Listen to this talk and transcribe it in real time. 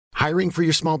Hiring for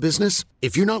your small business?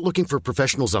 If you're not looking for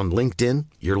professionals on LinkedIn,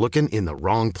 you're looking in the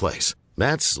wrong place.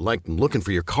 That's like looking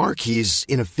for your car keys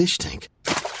in a fish tank.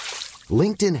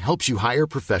 LinkedIn helps you hire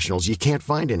professionals you can't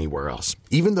find anywhere else,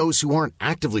 even those who aren't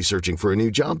actively searching for a new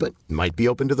job but might be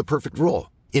open to the perfect role.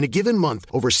 In a given month,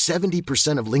 over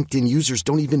 70% of LinkedIn users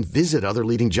don't even visit other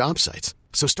leading job sites.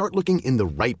 So start looking in the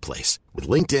right place. With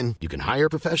LinkedIn, you can hire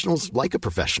professionals like a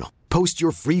professional. Post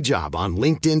your free job on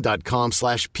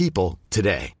linkedin.com/people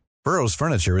today. Burrow's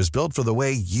furniture is built for the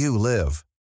way you live.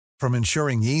 From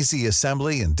ensuring easy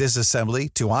assembly and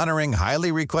disassembly to honoring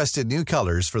highly requested new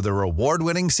colors for their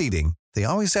award-winning seating, they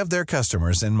always have their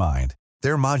customers in mind.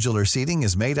 Their modular seating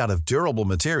is made out of durable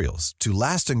materials to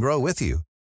last and grow with you.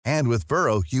 And with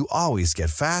Burrow, you always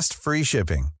get fast, free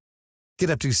shipping.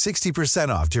 Get up to 60%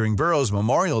 off during Burrow's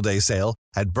Memorial Day sale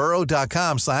at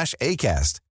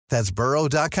burrow.com/ACAST. That's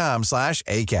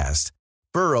burrow.com/ACAST.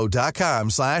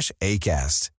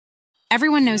 burrow.com/ACAST.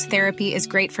 Everyone knows therapy is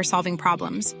great for solving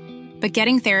problems, but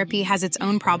getting therapy has its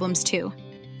own problems too,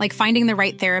 like finding the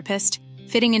right therapist,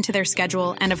 fitting into their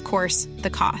schedule, and of course, the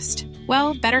cost.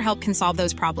 Well, BetterHelp can solve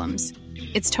those problems.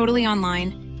 It's totally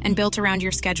online and built around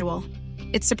your schedule.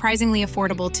 It's surprisingly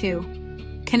affordable too.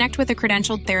 Connect with a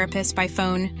credentialed therapist by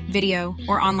phone, video,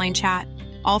 or online chat,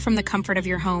 all from the comfort of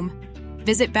your home.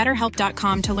 Visit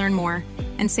BetterHelp.com to learn more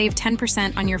and save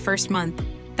 10% on your first month.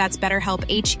 That's BetterHelp,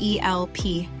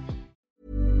 H-E-L-P.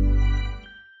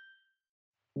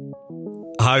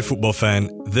 Hi, football fan.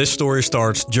 This story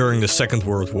starts during the Second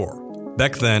World War.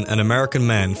 Back then, an American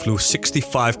man flew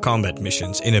 65 combat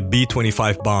missions in a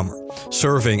B-25 bomber,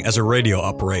 serving as a radio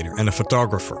operator and a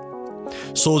photographer.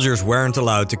 Soldiers weren't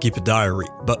allowed to keep a diary,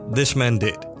 but this man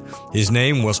did. His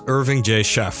name was Irving J.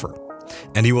 Schaffer,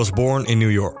 and he was born in New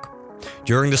York.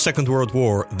 During the Second World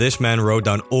War, this man wrote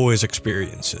down all his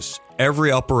experiences,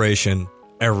 every operation,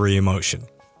 every emotion.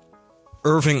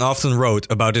 Irving often wrote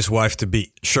about his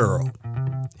wife-to-be, Cheryl.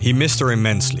 He missed her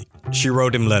immensely. She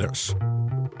wrote him letters.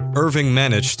 Irving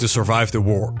managed to survive the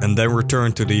war and then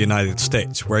returned to the United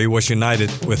States, where he was united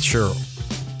with Cheryl.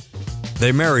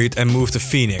 They married and moved to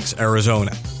Phoenix,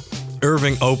 Arizona.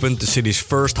 Irving opened the city's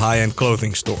first high-end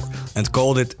clothing store and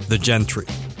called it The Gentry.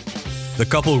 The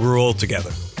couple grew old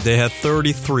together. They had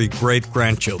 33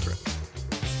 great-grandchildren.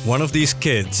 One of these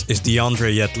kids is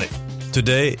DeAndre Yedlin.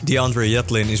 Today, DeAndre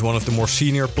Yedlin is one of the more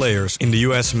senior players in the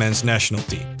US men's national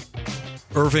team.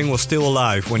 Irving was still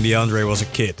alive when DeAndre was a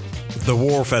kid. The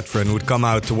war veteran would come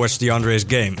out to watch DeAndre's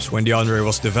games when DeAndre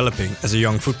was developing as a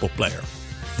young football player.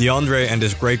 DeAndre and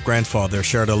his great-grandfather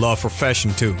shared a love for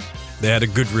fashion too. They had a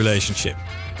good relationship.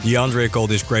 DeAndre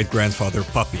called his great-grandfather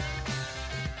Puppy.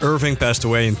 Irving passed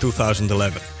away in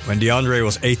 2011, when DeAndre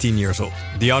was 18 years old.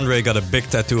 DeAndre got a big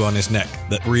tattoo on his neck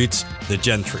that reads The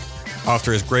Gentry,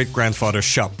 after his great-grandfather's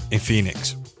shop in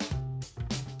Phoenix.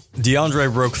 DeAndre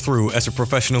broke through as a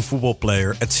professional football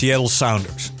player at Seattle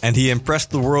Sounders, and he impressed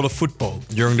the world of football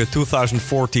during the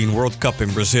 2014 World Cup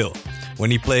in Brazil, when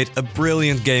he played a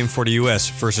brilliant game for the US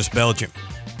versus Belgium.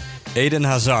 Eden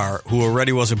Hazard, who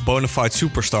already was a bona fide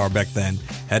superstar back then,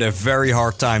 had a very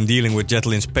hard time dealing with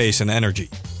Yedlin's pace and energy.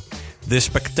 This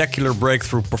spectacular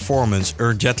breakthrough performance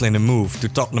earned Yedlin a move to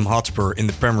Tottenham Hotspur in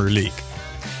the Premier League.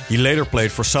 He later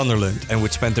played for Sunderland and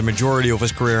would spend the majority of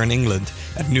his career in England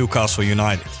at Newcastle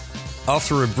United.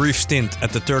 After a brief stint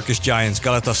at the Turkish giants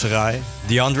Galatasaray,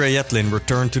 DeAndre Yedlin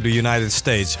returned to the United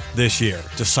States this year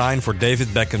to sign for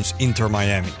David Beckham's Inter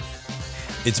Miami.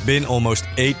 It's been almost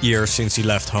 8 years since he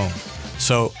left home,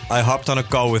 so I hopped on a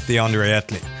call with DeAndre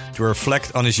Yedlin to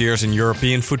reflect on his years in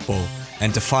European football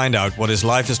and to find out what his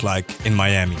life is like in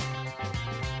Miami.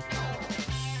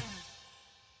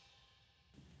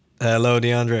 Hello,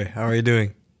 DeAndre. How are you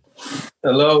doing?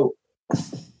 Hello.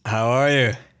 How are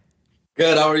you?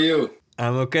 Good. How are you?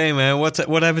 I'm okay, man. What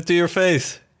happened to your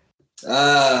face?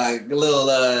 A little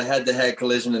head-to-head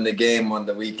collision in the game on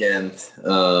the weekend.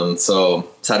 So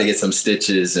try to get some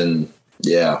stitches and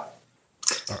yeah.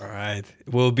 All right.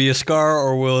 Will it be a scar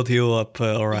or will it heal up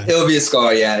all right? It'll be a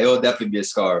scar. Yeah, it'll definitely be a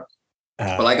scar.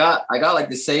 But I got like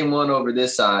the same one over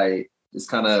this side. It's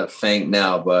kind of faint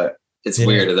now, but it's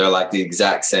weird. They're like the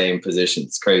exact same position.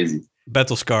 It's crazy.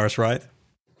 Battle scars, right?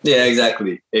 Yeah,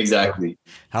 exactly.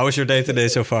 How was your day today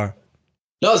so far?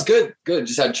 No, it's good. Good.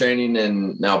 Just had training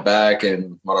and now back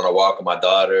and went on a walk with my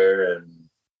daughter and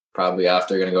probably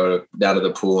after going to go down to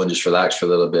the pool and just relax for a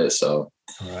little bit. So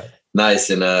all right.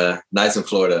 Nice in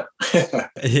Florida.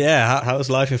 Yeah. How's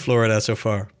life in Florida so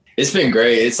far? It's been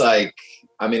great. It's like,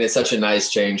 it's such a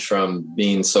nice change from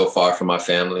being so far from my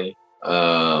family.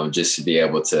 Just to be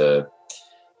able to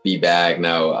be back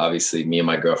now. Obviously me and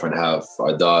my girlfriend have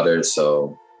our daughter.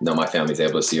 So my family's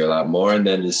able to see her a lot more. And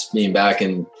then just being back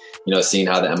and, seeing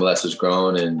how the MLS was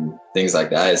grown and things like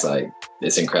that is like,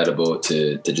 it's incredible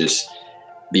to just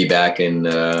be back and,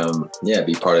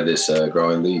 be part of this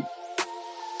growing league.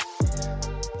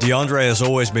 DeAndre has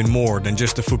always been more than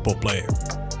just a football player.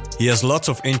 He has lots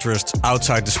of interests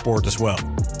outside the sport as well.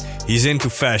 He's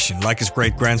into fashion, like his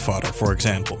great-grandfather, for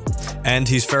example. And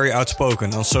he's very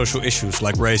outspoken on social issues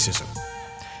like racism.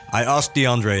 I asked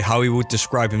DeAndre how he would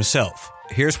describe himself.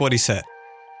 Here's what he said.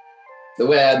 The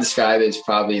way I describe it is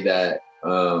probably that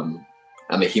I'm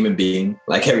a human being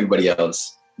like everybody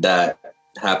else that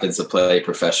happens to play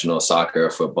professional soccer or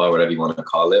football, whatever you want to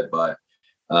call it. But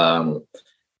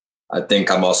I think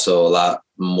I'm also a lot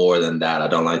more than that. I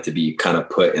don't like to be kind of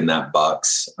put in that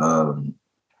box.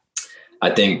 I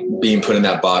think being put in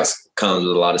that box comes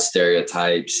with a lot of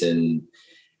stereotypes and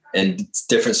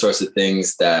different sorts of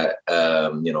things that,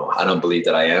 I don't believe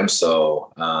that I am.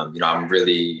 So, I'm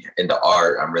really into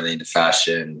art. I'm really into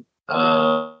fashion.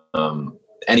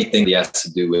 Anything that has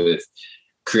to do with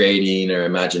creating or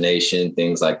imagination,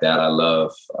 things like that, I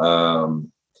love.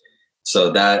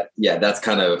 So that's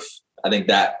kind of, I think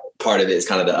that part of it is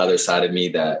kind of the other side of me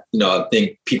that, I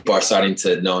think people are starting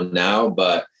to know now,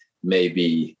 but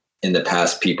maybe in the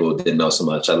past people didn't know so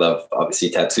much. I love obviously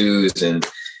tattoos and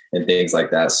things like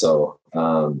that. So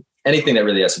anything that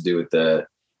really has to do with the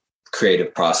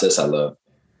creative process, I love.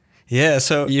 Yeah,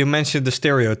 so you mentioned the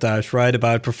stereotypes, right,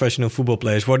 about professional football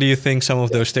players. What do you think some of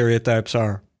those stereotypes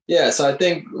are? Yeah, so I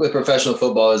think with professional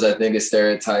footballers, I think a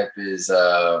stereotype is,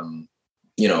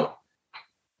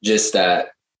 just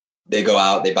that they go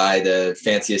out, they buy the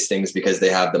fanciest things because they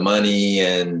have the money.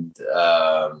 And,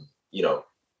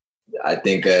 I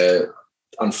think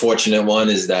unfortunate one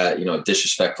is that,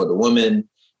 disrespect for the woman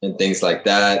and things like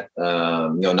that.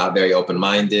 Not very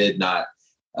open-minded, not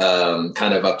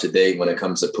kind of up to date when it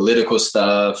comes to political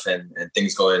stuff and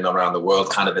things going around the world,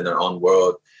 kind of in their own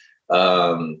world.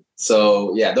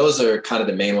 Those are kind of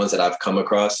the main ones that I've come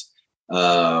across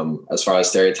as far as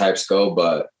stereotypes go.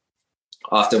 But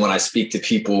often when I speak to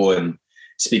people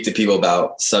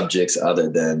about subjects other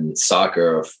than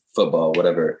soccer or football,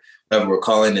 whatever we're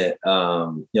calling it,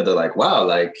 they're like, wow,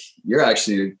 like you're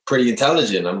actually pretty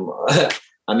intelligent. I'm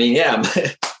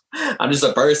just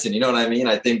a person, you know what I mean?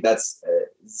 I think that's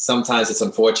sometimes it's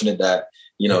unfortunate that,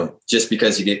 just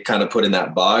because you get kind of put in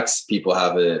that box, people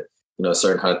have a,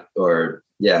 certain kind of,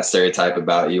 stereotype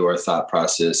about you or thought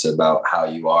process about how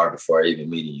you are before even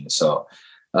meeting you. So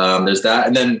there's that.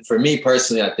 And then for me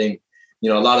personally, I think, a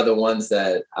lot of the ones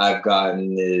that I've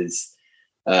gotten is,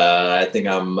 I think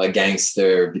I'm a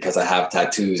gangster because I have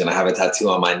tattoos and I have a tattoo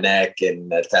on my neck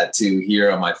and a tattoo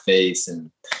here on my face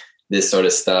and this sort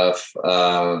of stuff.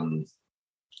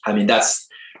 That's,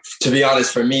 to be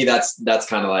honest, for me, that's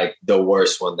kind of like the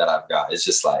worst one that I've got. It's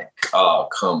just like, oh,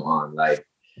 come on. Like,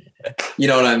 you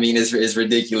know what I mean? It's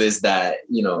ridiculous that,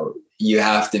 you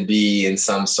have to be in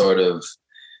some sort of,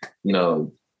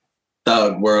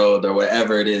 thug world or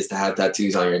whatever it is to have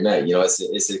tattoos on your neck.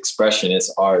 It's expression,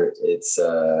 it's art. It's,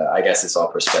 I guess it's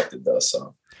all perspective though.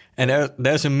 So, and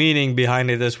there's a meaning behind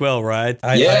it as well, right?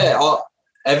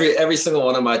 Every single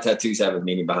one of my tattoos have a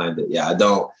meaning behind it. Yeah. I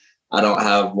don't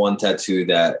have one tattoo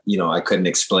that, I couldn't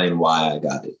explain why I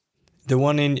got it. The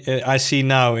one I see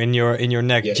now in your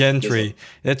neck, Gentry.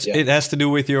 It has to do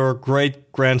with your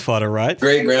great grandfather, right?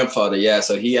 Great grandfather, yeah.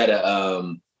 So he had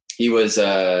he was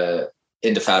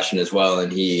into fashion as well,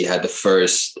 and he had the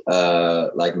first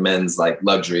men's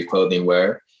luxury clothing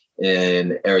wear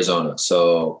in Arizona.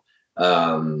 So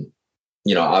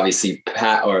obviously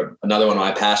another one of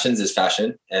my passions is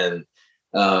fashion, and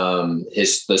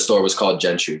the store was called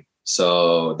Gentry.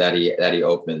 So that he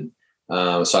opened.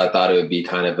 So I thought it would be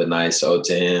kind of a nice ode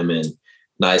to him and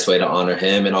nice way to honor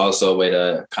him, and also a way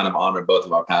to kind of honor both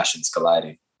of our passions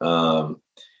colliding.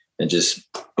 And just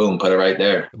boom, put it right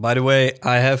there. By the way,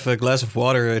 I have a glass of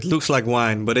water. It looks like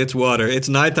wine, but it's water. It's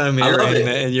nighttime here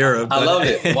in Europe. I love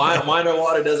it. Wine or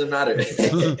water doesn't matter.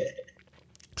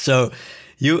 So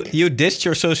you ditched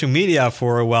your social media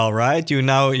for a while, right?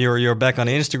 You're back on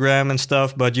Instagram and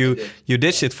stuff, but you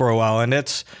ditched it for a while, and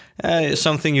that's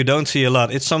something you don't see a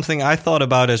lot. It's something I thought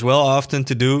about as well, often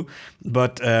to do,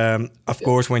 but of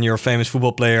course, when you're a famous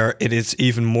football player, it is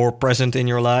even more present in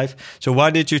your life. So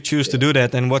why did you choose to do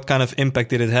that, and what kind of impact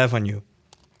did it have on you?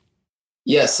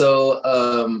 Yeah, so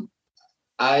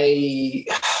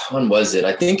when was it?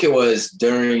 I think it was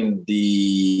during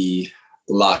the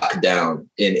lockdown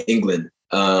in England.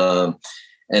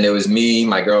 And it was me,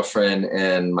 my girlfriend,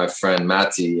 and my friend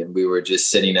Matty, and we were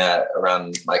just sitting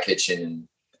around my kitchen,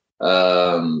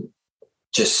 and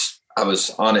I was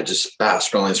on it, just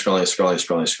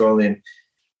scrolling.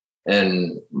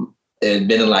 And it had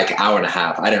been like an hour and a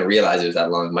half. I didn't realize it was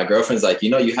that long. My girlfriend's like,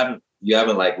 you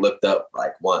haven't like looked up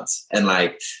like once. And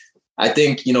like, I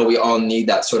think, we all need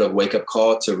that sort of wake up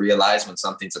call to realize when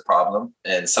something's a problem.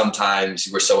 And sometimes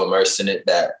we're so immersed in it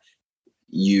that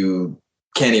you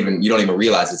don't even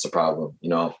realize it's a problem.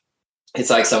 It's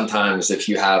like sometimes if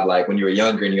you have like when you were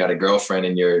younger and you got a girlfriend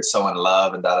and you're so in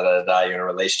love and you're in a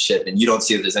relationship and you don't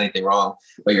see that there's anything wrong,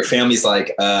 but your family's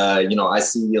like, I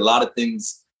see a lot of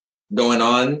things going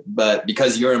on, but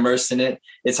because you're immersed in it,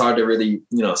 it's hard to really,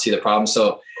 see the problem.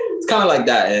 So it's kind of like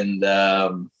that.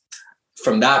 And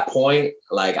from that point,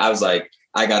 like I was like,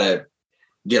 I gotta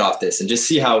get off this and just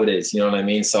see how it is. You know what I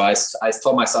mean? So I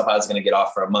told myself I was going to get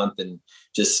off for a month and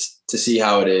just to see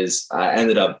how it is. I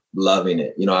ended up loving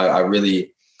it.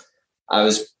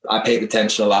 I paid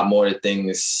attention a lot more to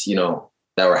things,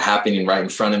 that were happening right in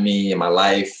front of me in my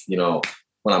life,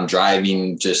 when I'm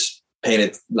driving, just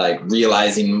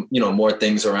realizing, more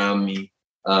things around me.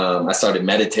 I started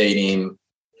meditating,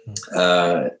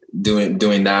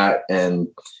 doing that. And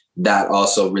that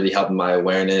also really helped my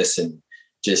awareness and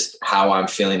just how I'm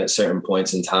feeling at certain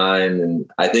points in time.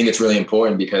 And I think it's really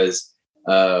important because,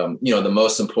 the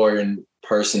most important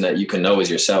person that you can know is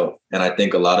yourself. And I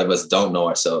think a lot of us don't know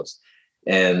ourselves.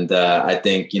 And I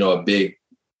think,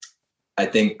 I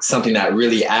think something that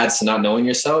really adds to not knowing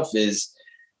yourself is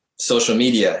social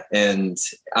media. And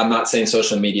I'm not saying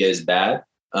social media is bad.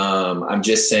 I'm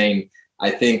just saying, I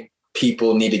think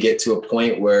people need to get to a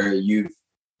point where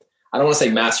I don't want to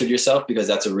say mastered yourself because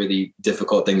that's a really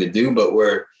difficult thing to do, but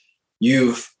where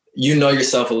you know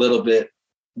yourself a little bit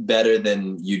better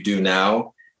than you do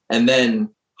now, and then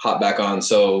hop back on.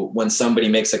 So when somebody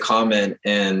makes a comment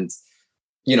and,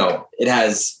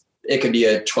 it could be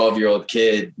a 12-year-old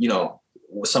kid,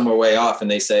 somewhere way off, and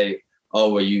they say,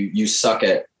 oh, well, you suck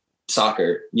at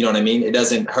soccer. You know what I mean? It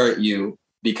doesn't hurt you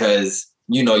because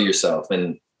you know yourself,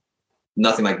 and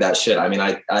nothing like that should. I mean,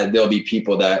 there'll be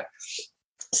people that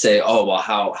say, oh, well,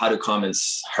 how do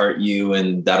comments hurt you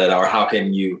and or how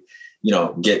can you,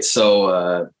 get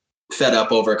so fed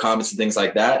up over comments and things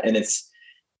like that. And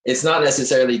it's not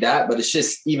necessarily that, but it's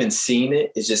just even seeing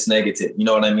it is just negative. You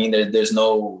know what I mean? There's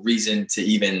no reason to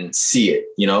even see it,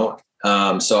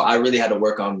 So I really had to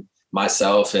work on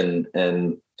myself and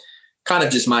kind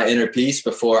of just my inner peace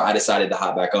before I decided to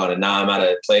hop back on. And now I'm at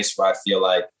a place where I feel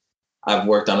like I've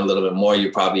worked on a little bit more.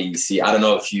 You probably see, I don't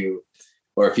know if you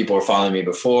or if people were following me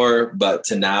before, but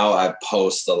to now I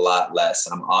post a lot less.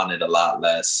 I'm on it a lot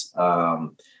less.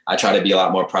 I try to be a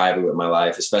lot more private with my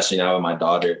life, especially now with my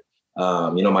daughter.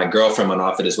 My girlfriend went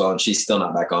off it as well, and she's still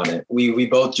not back on it. We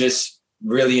both just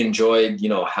really enjoyed,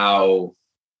 how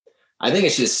I think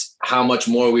it's just how much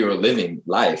more we were living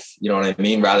life, you know what I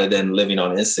mean? Rather than living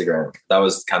on Instagram. That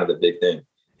was kind of the big thing.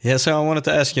 Yeah, so I wanted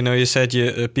to ask, you said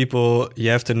you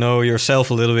have to know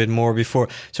yourself a little bit more before.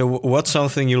 So what's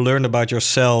something you learned about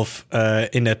yourself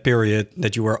in that period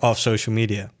that you were off social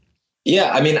media?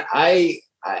 Yeah, I mean, I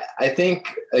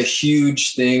think a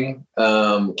huge thing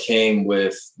came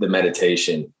with the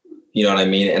meditation. You know what I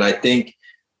mean? And I think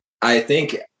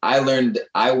I learned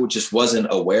I just wasn't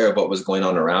aware of what was going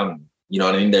on around me. You know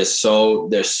what I mean? There's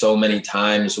so many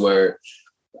times where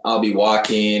I'll be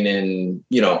walking and,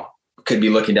 could be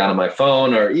looking down at my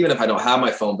phone, or even if I don't have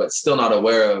my phone, but still not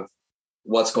aware of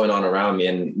what's going on around me.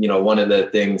 And, one of the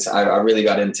things I really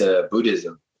got into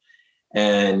Buddhism.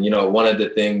 And, one of the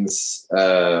things,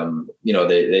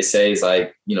 they say is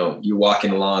like, you're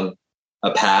walking along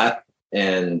a path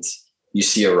and you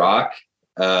see a rock.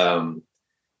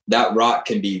 That rock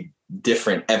can be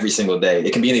different every single day.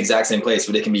 It can be in the exact same place,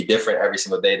 but it can be different every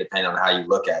single day depending on how you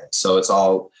look at it. So it's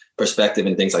all perspective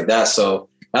and things like that. So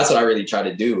that's what I really try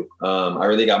to do. I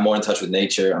really got more in touch with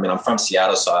nature. I mean, I'm from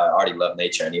Seattle, so I already love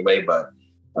nature anyway, but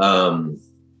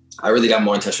I really got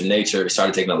more in touch with nature.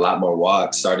 Started taking a lot more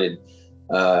walks. Started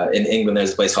in England,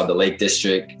 there's a place called the Lake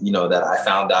District, that I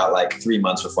found out like 3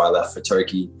 months before I left for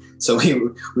Turkey. So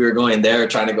we were going there,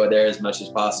 trying to go there as much as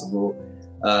possible.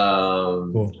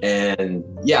 Cool. And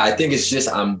yeah, I think it's just,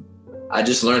 I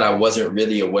just learned I wasn't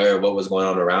really aware of what was going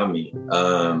on around me.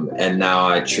 And now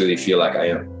I truly feel like I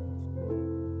am.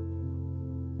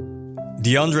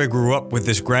 DeAndre grew up with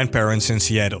his grandparents in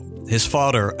Seattle. His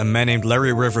father, a man named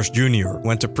Larry Rivers Jr.,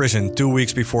 went to prison 2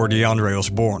 weeks before DeAndre was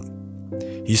born.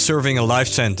 He's serving a life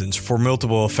sentence for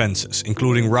multiple offenses,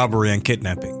 including robbery and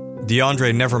kidnapping.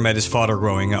 DeAndre never met his father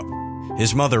growing up.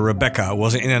 His mother, Rebecca,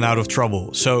 was in and out of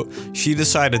trouble, so she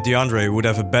decided DeAndre would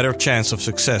have a better chance of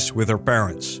success with her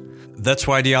parents. That's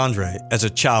why DeAndre, as a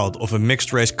child of a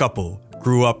mixed-race couple,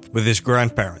 grew up with his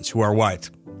grandparents, who are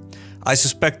white. I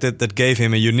suspected that gave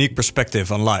him a unique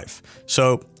perspective on life,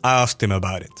 so I asked him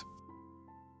about it.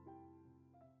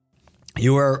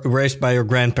 you were raised by your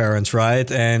grandparents, right?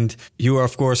 And you,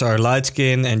 of course, are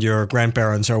light-skinned and your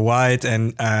grandparents are white.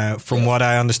 And from what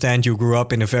I understand, you grew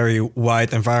up in a very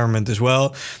white environment as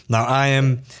well. Now, I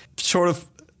am sort of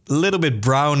a little bit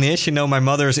brownish. You know, my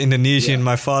mother is Indonesian,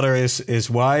 my father is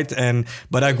white.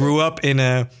 But I grew up in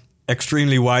a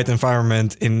extremely white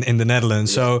environment in the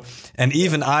Netherlands. So, and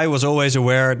even I was always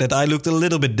aware that I looked a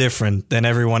little bit different than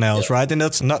everyone else, right? And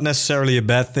that's not necessarily a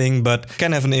bad thing, but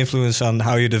can have an influence on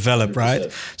how you develop, 100%. Right?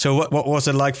 So what was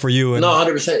it like for you? No,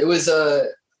 100%. It was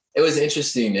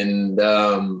interesting. And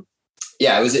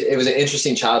it was an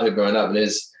interesting childhood growing up. And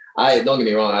don't get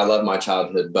me wrong, I love my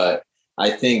childhood, but I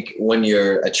think when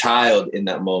you're a child in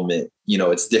that moment, you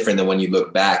know, it's different than when you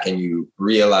look back and you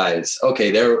realize,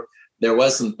 okay, there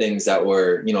was some things that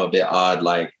were, you know, a bit odd.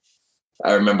 Like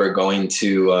I remember going out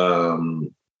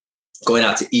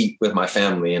to eat with my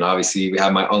family. And obviously we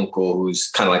have my uncle, who's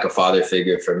kind of like a father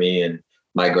figure for me, and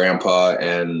my grandpa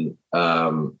and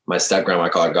my step grandma, I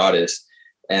call her Goddess.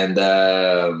 And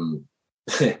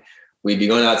we'd be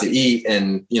going out to eat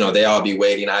and, you know, they all be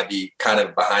waiting. I'd be kind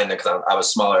of behind them because I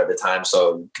was smaller at the time,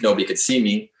 so nobody could see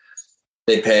me.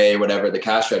 They'd pay whatever the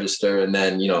cash register. And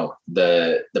then, you know,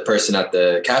 the person at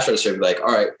the cash register would be like,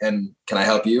 all right, and can I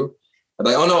help you? I'd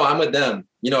be like, oh no, I'm with them.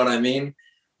 You know what I mean?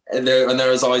 And there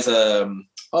was always, the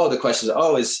question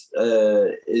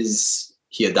is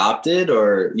he adopted,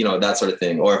 or, you know, that sort of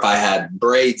thing. Or if I had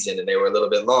braids in and they were a little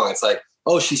bit long, it's like,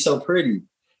 oh, she's so pretty.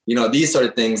 You know, these sort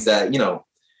of things that, you know,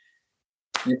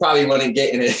 you probably wouldn't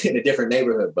get in a different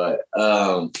neighborhood, but,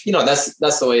 you know, that's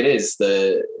the way it is.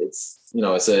 It's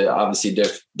obviously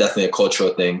definitely a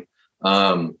cultural thing.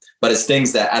 But it's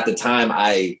things that at the time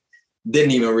I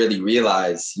didn't even really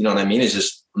realize, you know what I mean? It's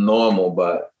just normal.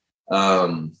 But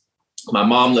my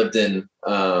mom lived in,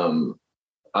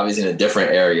 obviously in a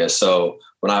different area. So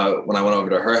when I went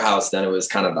over to her house, then it was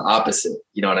kind of the opposite,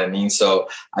 you know what I mean? So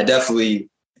I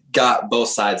definitely got both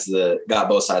sides of the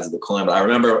coin. But I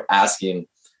remember asking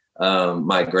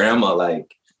my grandma,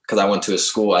 like, because I went to a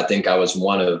school, I think I was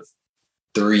one of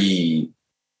 3,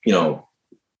 you know,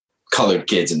 colored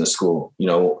kids in the school. You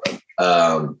know,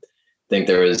 I think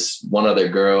there was one other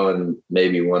girl and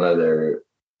maybe one other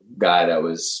guy that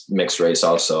was mixed race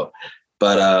also.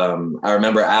 But I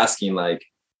remember asking, like,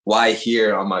 why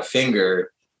here on my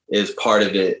finger is part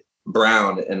of it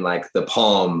brown and like the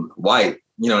palm white,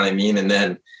 you know what I mean? And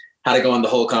then had to go on the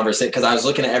whole conversation because I was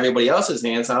looking at everybody else's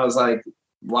hands and I was like,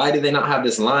 why do they not have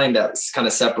this line that kind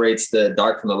of separates the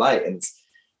dark from the light? And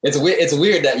it's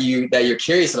weird that you're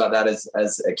curious about that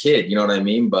as a kid, you know what I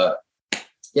mean? But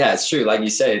yeah, it's true. Like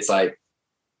you say, it's like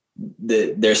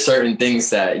there's certain things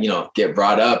that, you know, get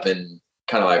brought up and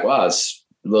kind of like, wow, it's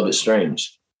a little bit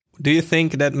strange. Do you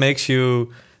think that makes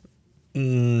you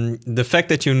the fact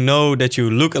that you know that you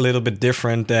look a little bit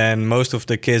different than most of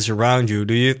the kids around you?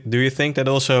 Do you think that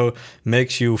also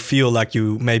makes you feel like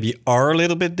you maybe are a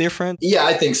little bit different? Yeah,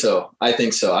 I think so. I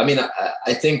mean,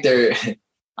 I think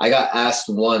I got asked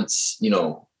once, you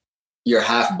know, you're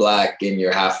half black and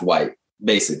you're half white,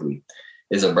 basically,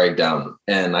 is a breakdown.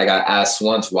 And I got asked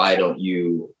once, why don't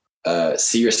you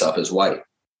see yourself as white?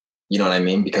 You know what I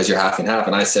mean? Because you're half and half.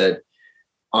 And I said,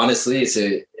 honestly,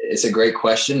 it's a great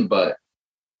question, but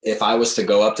if I was to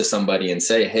go up to somebody and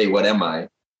say, hey, what am I?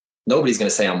 Nobody's going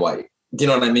to say I'm white. Do you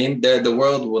know what I mean? The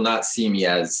world will not see me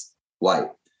as white.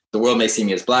 The world may see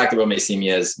me as black. The world may see me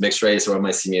as mixed race. The world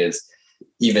may see me as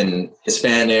even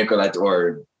Hispanic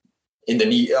or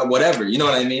Indonesia, whatever. You know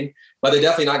what I mean? But they're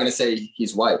definitely not going to say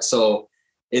he's white. So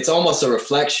it's almost a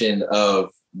reflection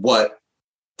of what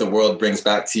the world brings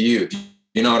back to you.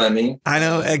 You know what I mean? I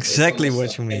know exactly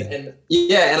what you mean. And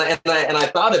I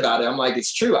thought about it. I'm like,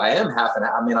 it's true. I am half and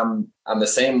half. I mean, I'm the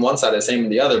same one side, the same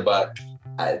the other, but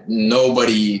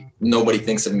nobody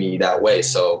thinks of me that way.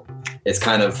 So it's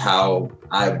kind of how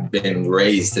I've been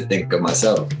raised to think of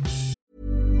myself.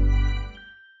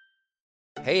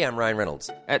 Hey, I'm Ryan Reynolds.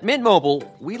 At Mint Mobile,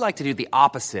 we like to do the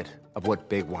opposite of what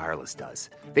Big Wireless does.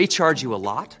 They charge you a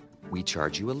lot. We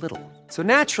charge you a little. So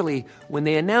naturally, when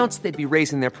they announced they'd be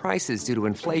raising their prices due to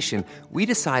inflation, we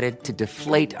decided to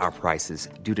deflate our prices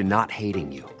due to not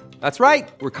hating you. That's right.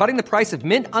 We're cutting the price of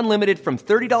Mint Unlimited from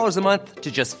 $30 a month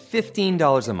to just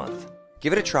 $15 a month.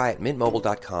 Give it a try at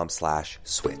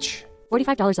mintmobile.com/switch.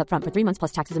 $45 up front for 3 months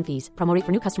plus taxes and fees. Promo rate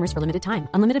for new customers for limited time.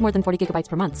 Unlimited more than 40 gigabytes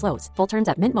per month. Slows full terms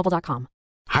at mintmobile.com.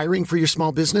 Hiring for your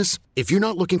small business? If you're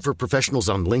not looking for professionals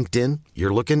on LinkedIn,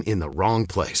 you're looking in the wrong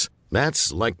place.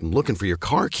 That's like looking for your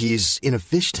car keys in a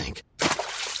fish tank.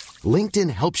 LinkedIn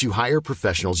helps you hire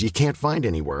professionals you can't find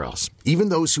anywhere else, even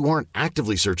those who aren't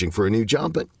actively searching for a new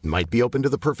job but might be open to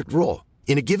the perfect role.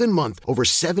 In a given month, over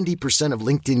 70% of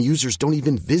LinkedIn users don't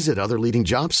even visit other leading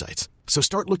job sites. So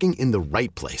start looking in the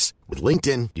right place. With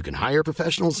LinkedIn, you can hire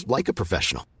professionals like a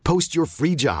professional. Post your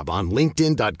free job on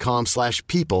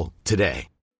linkedin.com/people today.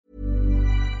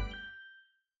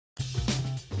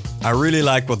 I really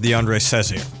like what DeAndre says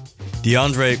here.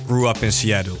 DeAndre grew up in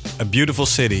Seattle, a beautiful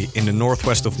city in the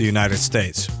northwest of the United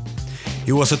States.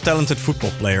 He was a talented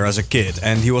football player as a kid,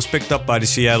 and he was picked up by the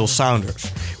Seattle Sounders,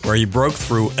 where he broke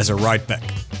through as a right back.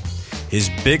 His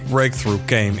big breakthrough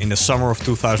came in the summer of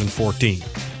 2014,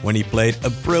 when he played a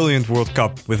brilliant World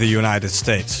Cup with the United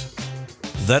States.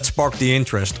 That sparked the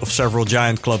interest of several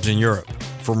giant clubs in Europe,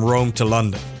 from Rome to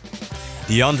London.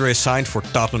 DeAndre signed for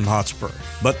Tottenham Hotspur,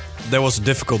 but there was a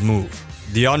difficult move.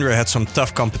 DeAndre had some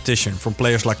tough competition from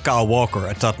players like Kyle Walker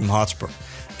at Tottenham Hotspur,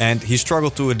 and he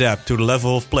struggled to adapt to the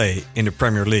level of play in the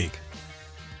Premier League.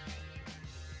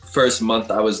 First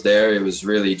month I was there, it was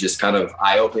really just kind of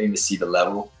eye-opening to see the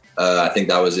level. I think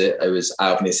that was it. It was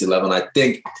eye-opening to see the level. And I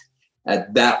think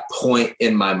at that point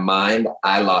in my mind,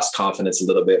 I lost confidence a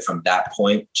little bit from that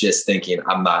point, just thinking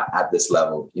I'm not at this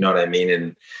level. You know what I mean?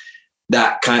 And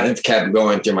that kind of kept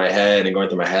going through my head. I'm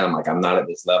like, I'm not at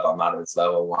this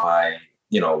level. Why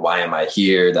am I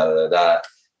here?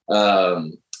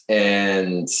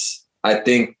 And I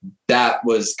think that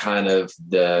was kind of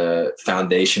the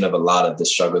foundation of a lot of the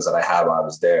struggles that I had while I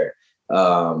was there.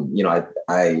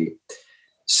 I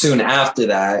soon after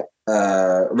that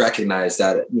recognized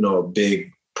that, a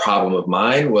big problem of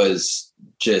mine was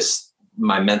just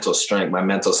my mental strength. My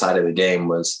mental side of the game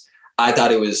was, I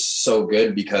thought it was so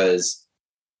good because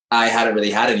I hadn't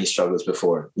really had any struggles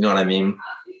before. You know what I mean?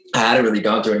 I hadn't really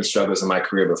gone through any struggles in my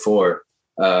career before.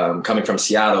 Coming from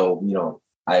Seattle,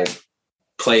 I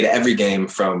played every game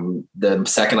from the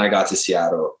second I got to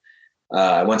Seattle.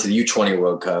 I went to the U20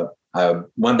 World Cup. I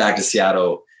went back to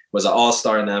Seattle, was an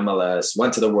all-star in the MLS,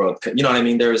 went to the World Cup. You know what I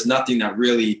mean? There was nothing that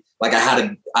really, I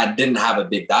didn't have a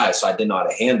big dive, so I didn't know how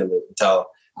to handle it until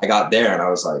I got there. And I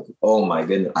was like, oh my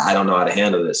goodness, I don't know how to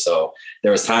handle this. So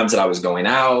there was times that I was going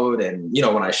out and,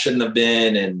 when I shouldn't have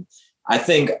been. And I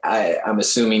think I'm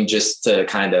assuming just to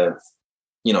kind of,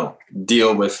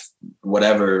 deal with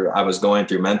whatever I was going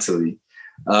through mentally.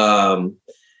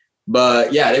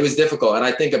 But yeah, it was difficult. And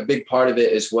I think a big part of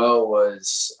it as well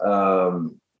was,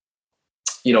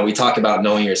 we talk about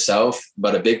knowing yourself,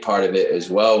 but a big part of it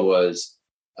as well was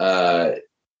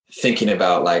thinking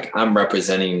about I'm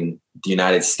representing the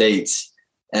United States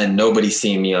and nobody's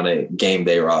seeing me on a game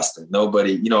day roster.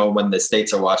 Nobody, when the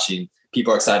States are watching,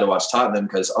 people are excited to watch Tottenham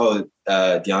because,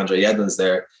 DeAndre Yedlin's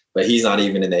there, but he's not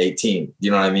even in the 18.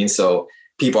 You know what I mean? So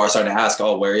people are starting to ask,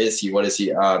 where is he? What is he?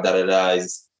 He's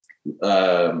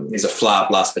a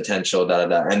flop, lost potential,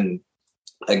 And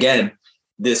again,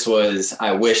 this was,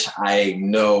 I wish I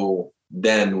knew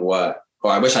then what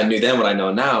I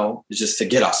know now, is just to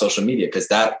get off social media, because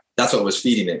that's what was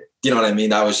feeding it. You know what I mean?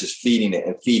 That was just feeding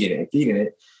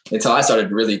it until I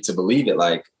started really to believe it.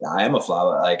 I am a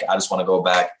flop. I just want to go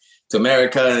back to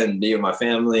America and be with my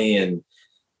family. And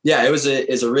yeah, it was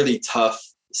a really tough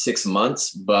 6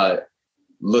 months, but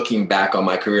looking back on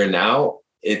my career now,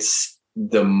 it's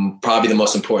probably the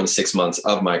most important 6 months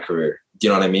of my career. Do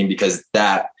you know what I mean? Because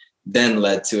that then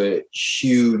led to a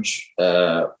huge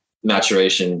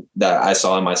maturation that I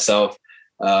saw in myself,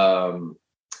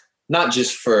 not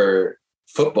just for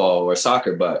football or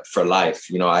soccer, but for life.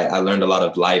 I learned a lot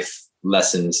of life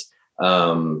lessons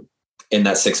in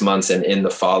that 6 months and in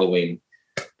the following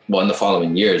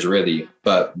years, really,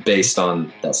 but based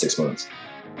on that 6 months.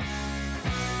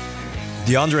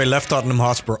 DeAndre left Tottenham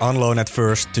Hotspur on loan at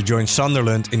first to join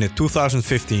Sunderland in the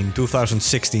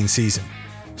 2015-2016 season.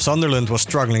 Sunderland was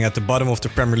struggling at the bottom of the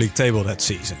Premier League table that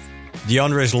season.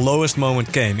 DeAndre's lowest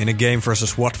moment came in a game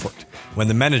versus Watford, when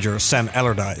the manager, Sam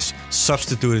Allardyce,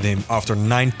 substituted him after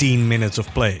 19 minutes of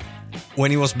play. When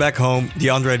he was back home,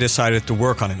 DeAndre decided to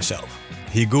work on himself.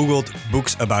 He Googled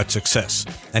books about success,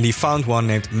 and he found one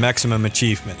named Maximum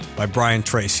Achievement by Brian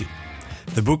Tracy.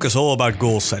 The book is all about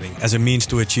goal setting as a means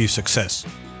to achieve success.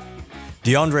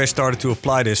 DeAndre started to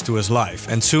apply this to his life,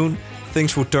 and soon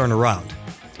things would turn around.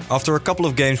 After a couple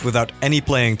of games without any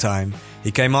playing time,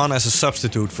 he came on as a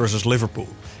substitute versus Liverpool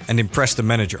and impressed the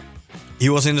manager. He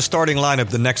was in the starting lineup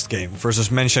the next game versus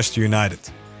Manchester United.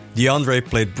 DeAndre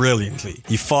played brilliantly.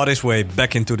 He fought his way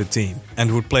back into the team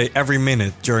and would play every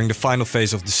minute during the final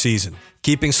phase of the season,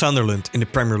 keeping Sunderland in the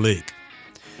Premier League.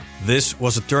 This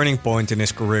was a turning point in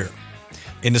his career.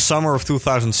 In the summer of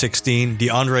 2016,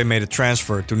 DeAndre made a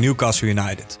transfer to Newcastle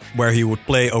United, where he would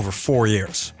play over 4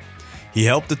 years. He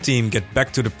helped the team get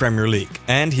back to the Premier League,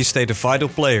 and he stayed a vital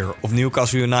player of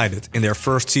Newcastle United in their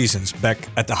first seasons back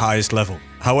at the highest level.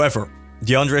 However,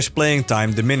 DeAndre's playing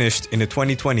time diminished in the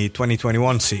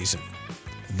 2020-2021 season.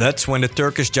 That's when the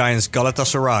Turkish giants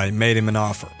Galatasaray made him an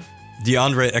offer.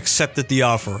 DeAndre accepted the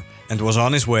offer and was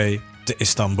on his way to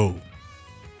Istanbul.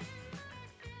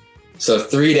 So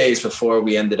 3 days before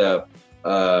we ended up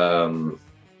leaving,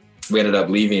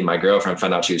 my girlfriend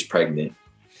found out she was pregnant.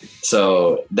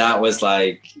 So that was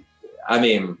like, I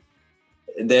mean,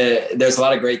 there's a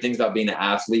lot of great things about being an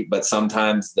athlete, but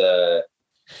sometimes the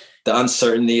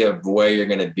uncertainty of where you're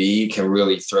going to be can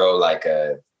really throw like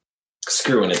a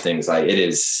screw into things. Like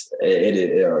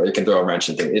it can throw a wrench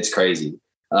in things. It's crazy.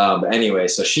 But anyway,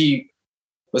 so she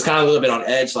was kind of a little bit on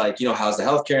edge, like, you know, how's the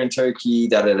healthcare in Turkey?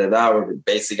 We're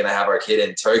basically going to have our kid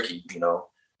in Turkey, you know,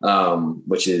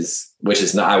 which is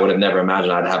not, I would have never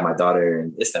imagined I'd have my daughter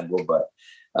in Istanbul, but,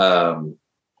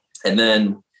 and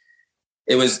then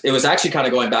it was actually kind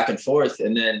of going back and forth.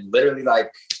 And then literally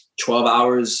like 12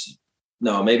 hours,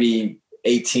 no, maybe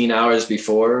 18 hours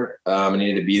before I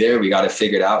needed to be there, we got it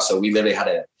figured out. So we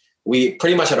literally we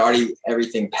pretty much had already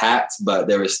everything packed, but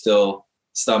there was still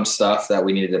some stuff that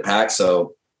we needed to pack.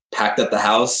 So packed up the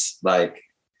house, like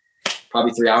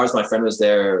probably 3 hours. My friend was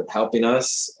there helping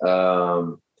us,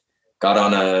 got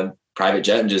on a private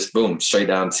jet and just boom, straight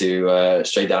down to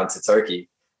Turkey.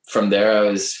 From there, I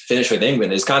was finished with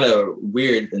England. It's kind of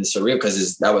weird and surreal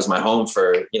because that was my home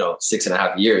for,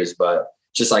 6.5 years, but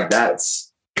just like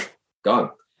that's gone.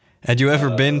 Had you ever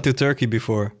been to Turkey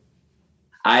before?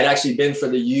 I had actually been for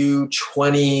the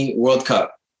U20 World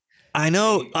Cup. I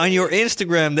know on your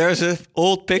Instagram, there's an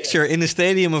old picture in the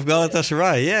stadium of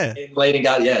Galatasaray. Yeah.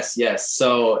 Yes.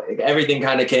 So everything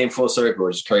kind of came full circle,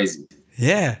 which is crazy.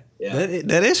 Yeah.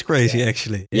 That is crazy,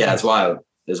 actually. Yeah, it's wild.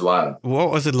 It's wild. What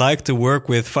was it like to work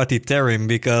with Fatih Terim?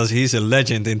 Because he's a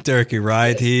legend in Turkey,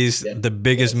 right? He's the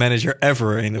biggest manager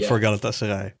ever for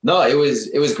Galatasaray. No, it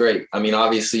was great. I mean,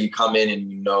 obviously you come in and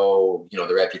you know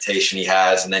the reputation he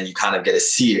has, and then you kind of get to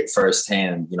see it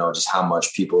firsthand, just how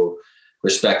much people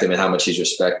respect him and how much he's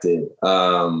respected.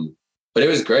 But it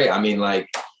was great. I mean, like,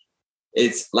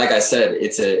 it's like I said,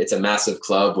 it's a massive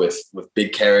club with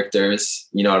big characters,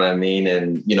 you know what I mean?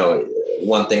 And,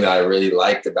 one thing that I really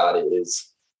liked about it is,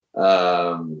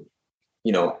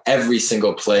 every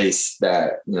single place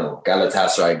that,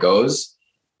 Galatasaray goes,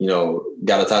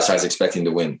 Galatasaray is expecting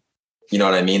to win. You know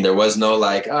what I mean? There was no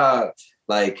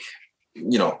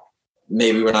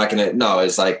maybe we're not going to, no,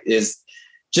 it's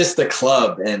just the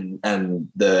club and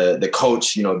the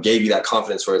coach, gave you that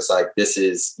confidence where it's like, this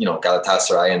is,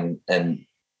 Galatasaray and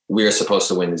we're supposed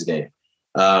to win this game.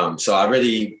 So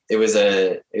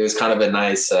it was kind of a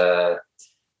nice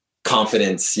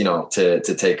confidence,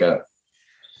 to take up.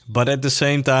 But at the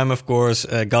same time, of course,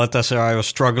 Galatasaray was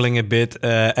struggling a bit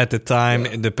at the time.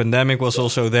 Yeah. The pandemic was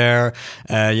also there,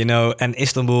 and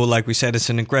Istanbul, like we said, it's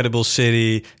an incredible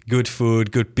city, good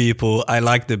food, good people. I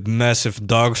like the massive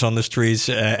dogs on the streets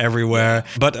everywhere.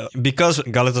 But because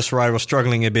Galatasaray was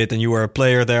struggling a bit and you were a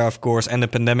player there, of course, and the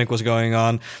pandemic was going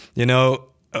on,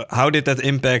 how did that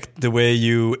impact the way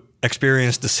you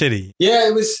experienced the city? Yeah,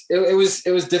 it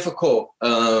was difficult.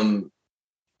 I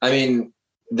mean,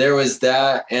 there was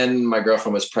that, and my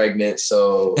girlfriend was pregnant,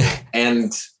 so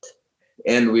and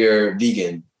we're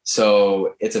vegan,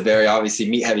 so it's a very obviously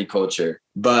meat heavy culture.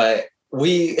 But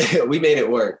we made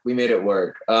it work.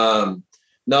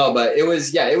 No, but it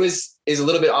was a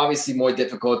little bit obviously more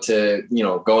difficult to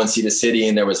go and see the city,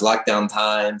 and there was lockdown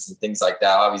times and things like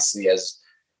that. Obviously, as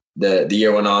the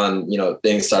year went on,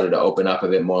 things started to open up a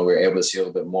bit more. We were able to see a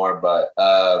little bit more, but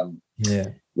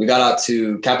we got out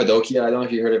to Cappadocia. I don't know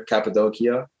if you heard of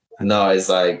Cappadocia. No, it's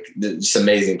like just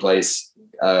amazing place,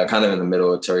 kind of in the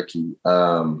middle of Turkey.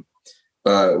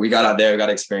 But we got out there, we got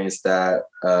to experience that.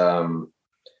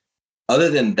 Other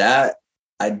than that,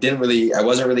 I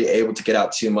wasn't really able to get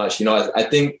out too much. I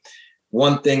think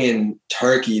one thing in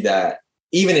Turkey that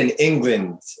even in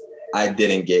England I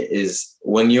didn't get is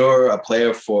when you're a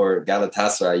player for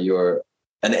Galatasaray, you're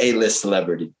an A-list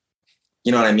celebrity.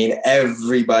 You know what I mean?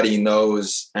 Everybody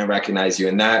knows and recognizes you.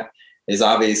 And that is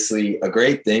obviously a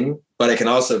great thing, but it can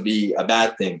also be a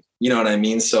bad thing. You know what I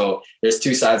mean? So there's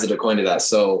two sides of the coin to that.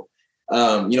 So,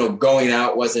 going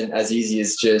out wasn't as easy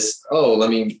as just, let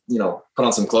me, put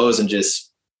on some clothes and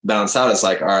just bounce out. It's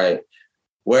like, all right,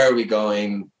 where are we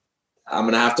going? I'm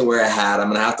going to have to wear a hat. I'm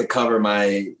going to have to cover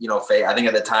my, face. I think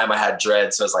at the time I had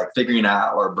dreads. So it's like figuring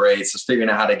out, or braids. So it's figuring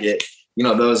out how to get,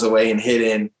 those away and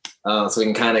hidden. So we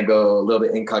can kind of go a little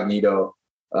bit incognito.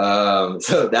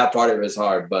 So that part of it was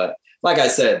hard. But like I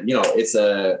said,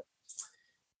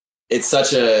 it's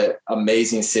such a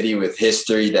amazing city with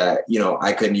history that,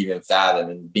 I couldn't even fathom.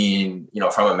 And being,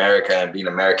 from America and being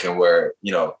American, where,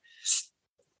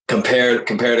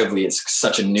 comparatively, it's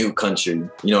such a new country.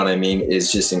 You know what I mean?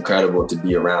 It's just incredible to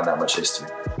be around that much history.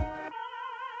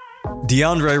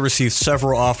 DeAndre received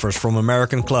several offers from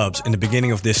American clubs in the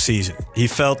beginning of this season. He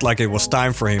felt like it was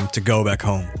time for him to go back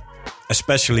home,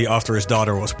 especially after his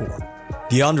daughter was born.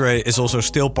 DeAndre is also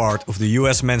still part of the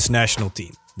US men's national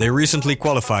team. They recently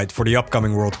qualified for the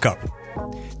upcoming World Cup.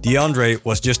 DeAndre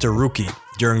was just a rookie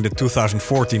during the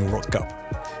 2014 World Cup.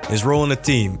 His role in the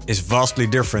team is vastly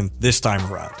different this time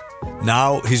around.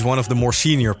 Now he's one of the more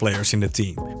senior players in the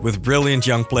team, with brilliant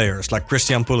young players like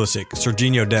Christian Pulisic,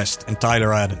 Serginho Dest and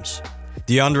Tyler Adams.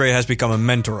 DeAndre has become a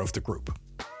mentor of the group.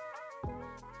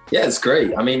 Yeah, it's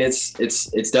great. I mean, it's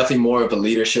definitely more of a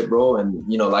leadership role. And,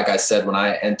 you know, like I said, when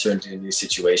I enter into a new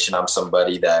situation, I'm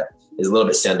somebody that is a little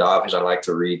bit standoffish. I like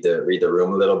to read the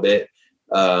room a little bit.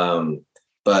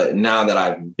 But now that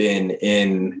I've been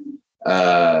in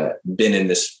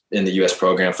the US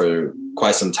program for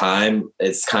quite some time,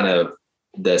 it's kind of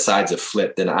the sides have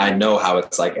flipped, and I know how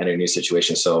it's like entering a new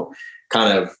situation. So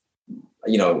kind of,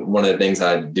 you know, one of the things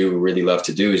I do really love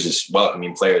to do is just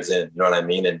welcoming players in, you know what I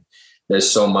mean? And there's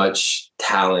so much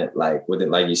talent, like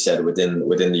within, like you said, within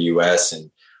the US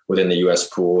and within the US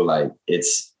pool. Like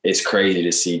it's crazy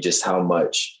to see just how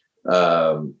much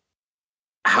the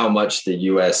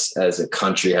US as a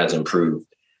country has improved,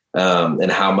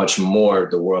 and how much more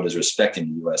the world is respecting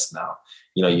the US now.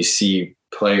 You know, you see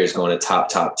players going to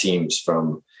top teams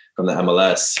from the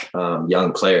MLS,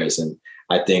 young players. And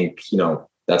I think, you know,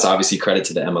 that's obviously credit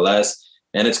to the MLS,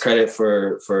 and it's credit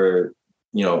for,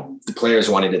 you know, the players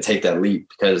wanting to take that leap,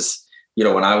 because, you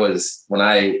know, when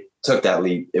I took that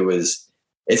leap,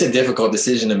 it's a difficult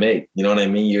decision to make. You know what I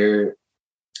mean?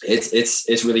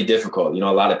 It's really difficult. You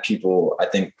know, a lot of people, I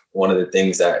think one of the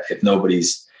things that if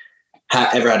nobody's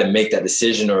ever had to make that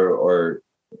decision or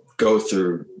go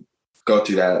through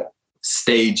that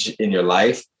stage in your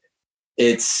life,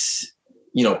 it's,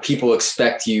 you know, people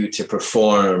expect you to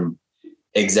perform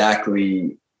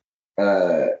exactly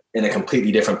in a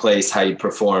completely different place how you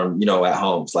perform, you know, at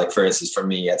home. Like, for instance, for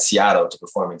me at Seattle, to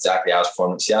perform exactly how I was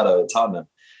performing in Seattle at Tottenham.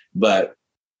 But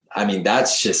I mean,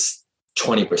 that's just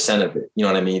 20% of it. You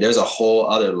know what I mean? There's a whole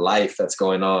other life that's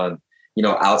going on, you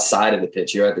know, outside of the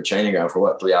pitch. You're at the training ground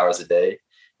for 3 hours a day.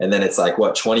 And then it's like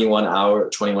 21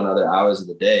 other hours of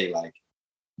the day. Like,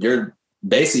 you're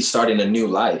basically starting a new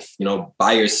life, you know,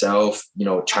 by yourself, you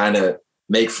know, trying to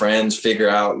make friends, figure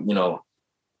out,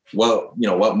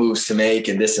 what moves to make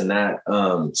and this and that.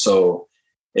 So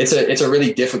it's a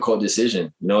really difficult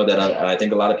decision, you know, that I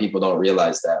think a lot of people don't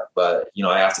realize that, but, you know,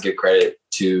 I have to give credit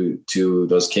to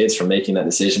those kids for making that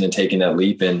decision and taking that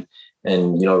leap and,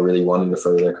 you know, really wanting to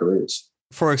further their careers.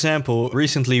 For example,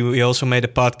 recently we also made a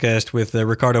podcast with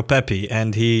Ricardo Pepi,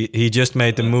 and he just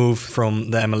made the move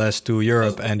from the MLS to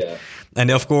Europe,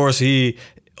 and of course he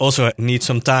also needs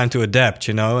some time to adapt,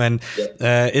 you know. And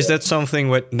is that something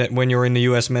when you're in the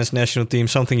US men's national team,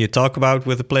 something you talk about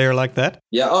with a player like that?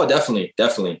 Yeah, oh,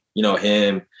 definitely. You know,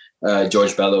 him,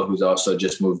 George Bello, who's also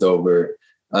just moved over.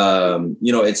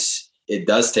 You know, it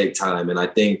does take time, and I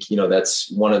think, you know,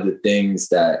 that's one of the things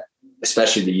that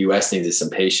especially the US needs is some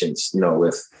patience, you know,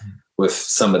 with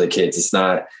some of the kids. It's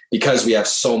not because we have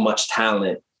so much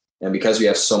talent, and because we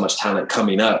have so much talent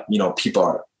coming up, you know, people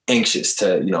are anxious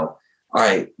to, you know, all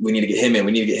right, we need to get him in,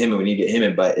 we need to get him in, we need to get him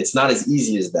in. But it's not as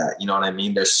easy as that. You know what I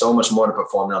mean? There's so much more to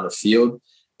performing on the field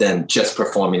than just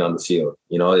performing on the field.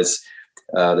 You know, there's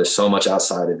so much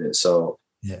outside of it. So,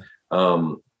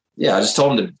 I just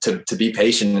told him to be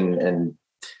patient and,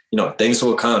 you know, things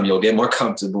will come. You'll get more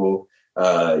comfortable.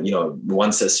 You know,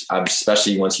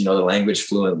 especially once you know the language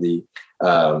fluently,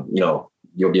 you know,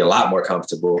 you'll be a lot more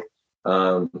comfortable.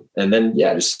 And then,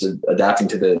 just adapting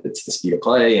to the speed of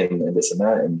play and this and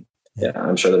that. And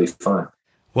I'm sure they'll be fine.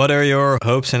 What are your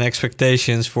hopes and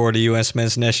expectations for the US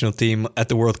men's national team at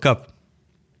the World Cup?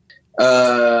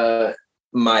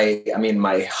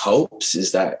 My hopes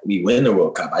is that we win the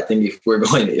World Cup. I think if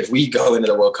we go into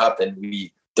the World Cup and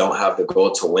we don't have the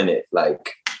goal to win it,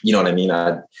 like, you know what I mean?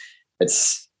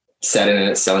 It's selling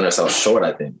ourselves short,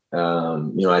 I think.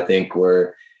 You know, I think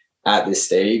we're at this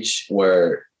stage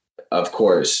where, of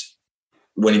course,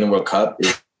 winning the World Cup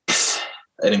is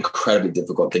an incredibly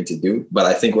difficult thing to do. But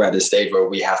I think we're at this stage where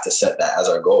we have to set that as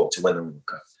our goal, to win the World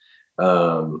Cup.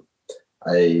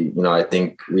 I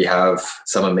think we have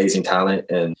some amazing talent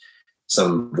and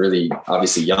some really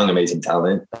obviously young, amazing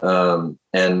talent.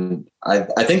 And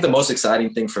I think the most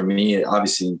exciting thing for me,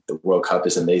 obviously the World Cup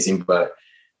is amazing, but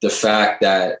the fact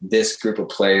that this group of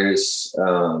players, you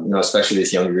know, especially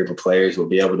this younger group of players, will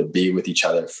be able to be with each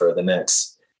other for the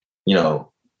next, you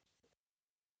know,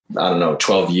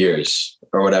 12 years.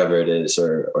 or whatever it is,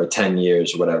 or 10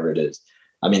 years, whatever it is.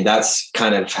 I mean, that's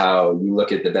kind of how you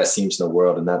look at the best teams in the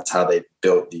world, and that's how they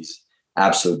built these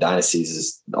absolute dynasties.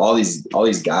 Is all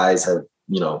these guys have,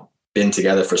 been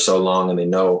together for so long, and they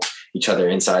know each other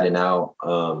inside and out.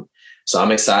 So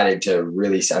I'm excited to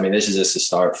really, I mean, this is just a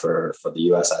start for the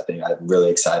US. I think I'm really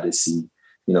excited to see,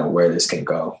 where this can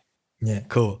go. Yeah,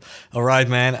 cool. All right,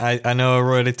 man. I know I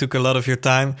really took a lot of your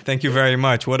time. Thank you very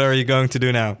much. What are you going to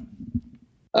do now?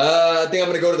 I think I'm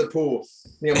going to go to the pool. I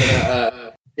think I'm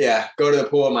going to, go to the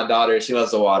pool with my daughter. She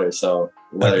loves the water. So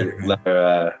let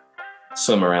her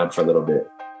swim around for a little bit.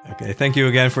 Okay. Thank you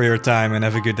again for your time, and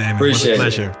have a good day, man. Appreciate it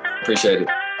was a pleasure. Appreciate it.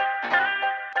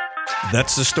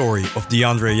 That's the story of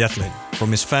DeAndre Yedlin, from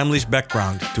his family's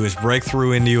background to his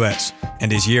breakthrough in the US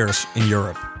and his years in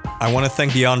Europe. I want to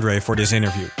thank DeAndre for this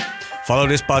interview. Follow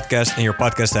this podcast in your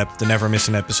podcast app to never miss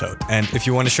an episode. And if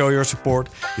you want to show your support,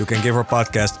 you can give our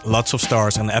podcast lots of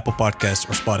stars on Apple Podcasts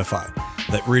or Spotify.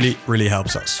 That really, really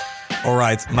helps us. All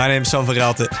right, my name is Sam van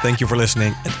Raalte. Thank you for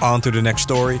listening, and on to the next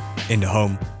story in the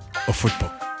home of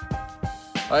football.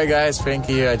 Hi guys,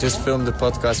 Frankie here. I just filmed the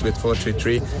podcast with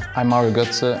 433. I'm Mario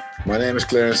Götze. My name is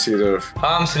Clarence Seedorf.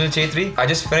 Hi, I'm Sunil Chetri. I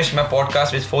just finished my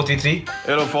podcast with 433.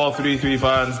 Hello 433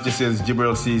 fans, this is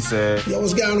Jibril Cisse. Yo,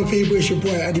 what's going on, people? It's your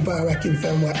boy Adi Barakin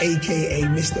Fenwa, aka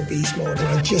Mr. Beast Mode, and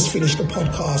I just finished the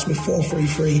podcast with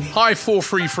 433. Hi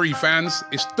 433 fans,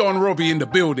 it's Don Robbie in the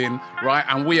building, right?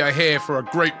 And we are here for a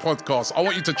great podcast. I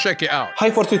want you to check it out.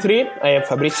 Hi 433, I am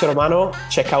Fabrizio Romano.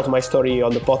 Check out my story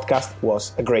on the podcast. It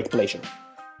was a great pleasure.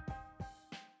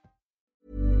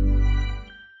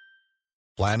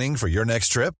 Planning for your next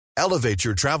trip? Elevate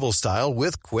your travel style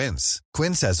with Quince.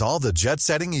 Quince has all the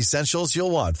jet-setting essentials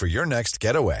you'll want for your next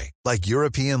getaway, like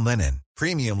European linen,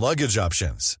 premium luggage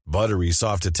options, buttery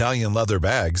soft Italian leather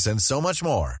bags, and so much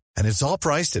more. And it's all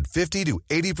priced at 50 to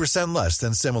 80% less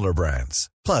than similar brands.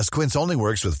 Plus, Quince only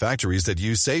works with factories that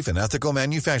use safe and ethical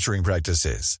manufacturing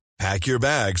practices. Pack your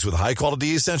bags with high-quality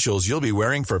essentials you'll be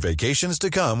wearing for vacations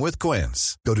to come with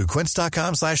Quince. Go to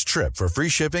quince.com/trip for free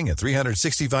shipping and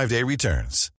 365-day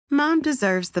returns. Mom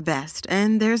deserves the best,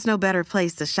 and there's no better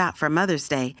place to shop for Mother's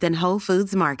Day than Whole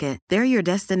Foods Market. They're your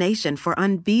destination for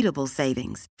unbeatable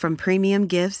savings, from premium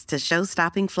gifts to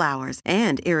show-stopping flowers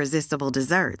and irresistible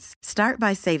desserts. Start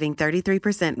by saving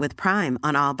 33% with Prime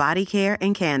on all body care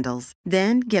and candles.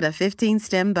 Then get a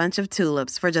 15-stem bunch of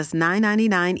tulips for just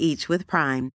 $9.99 each with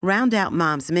Prime. Round out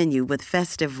Mom's menu with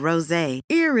festive rosé,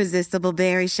 irresistible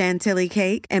berry chantilly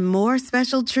cake, and more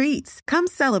special treats. Come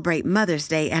celebrate Mother's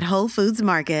Day at Whole Foods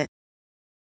Market.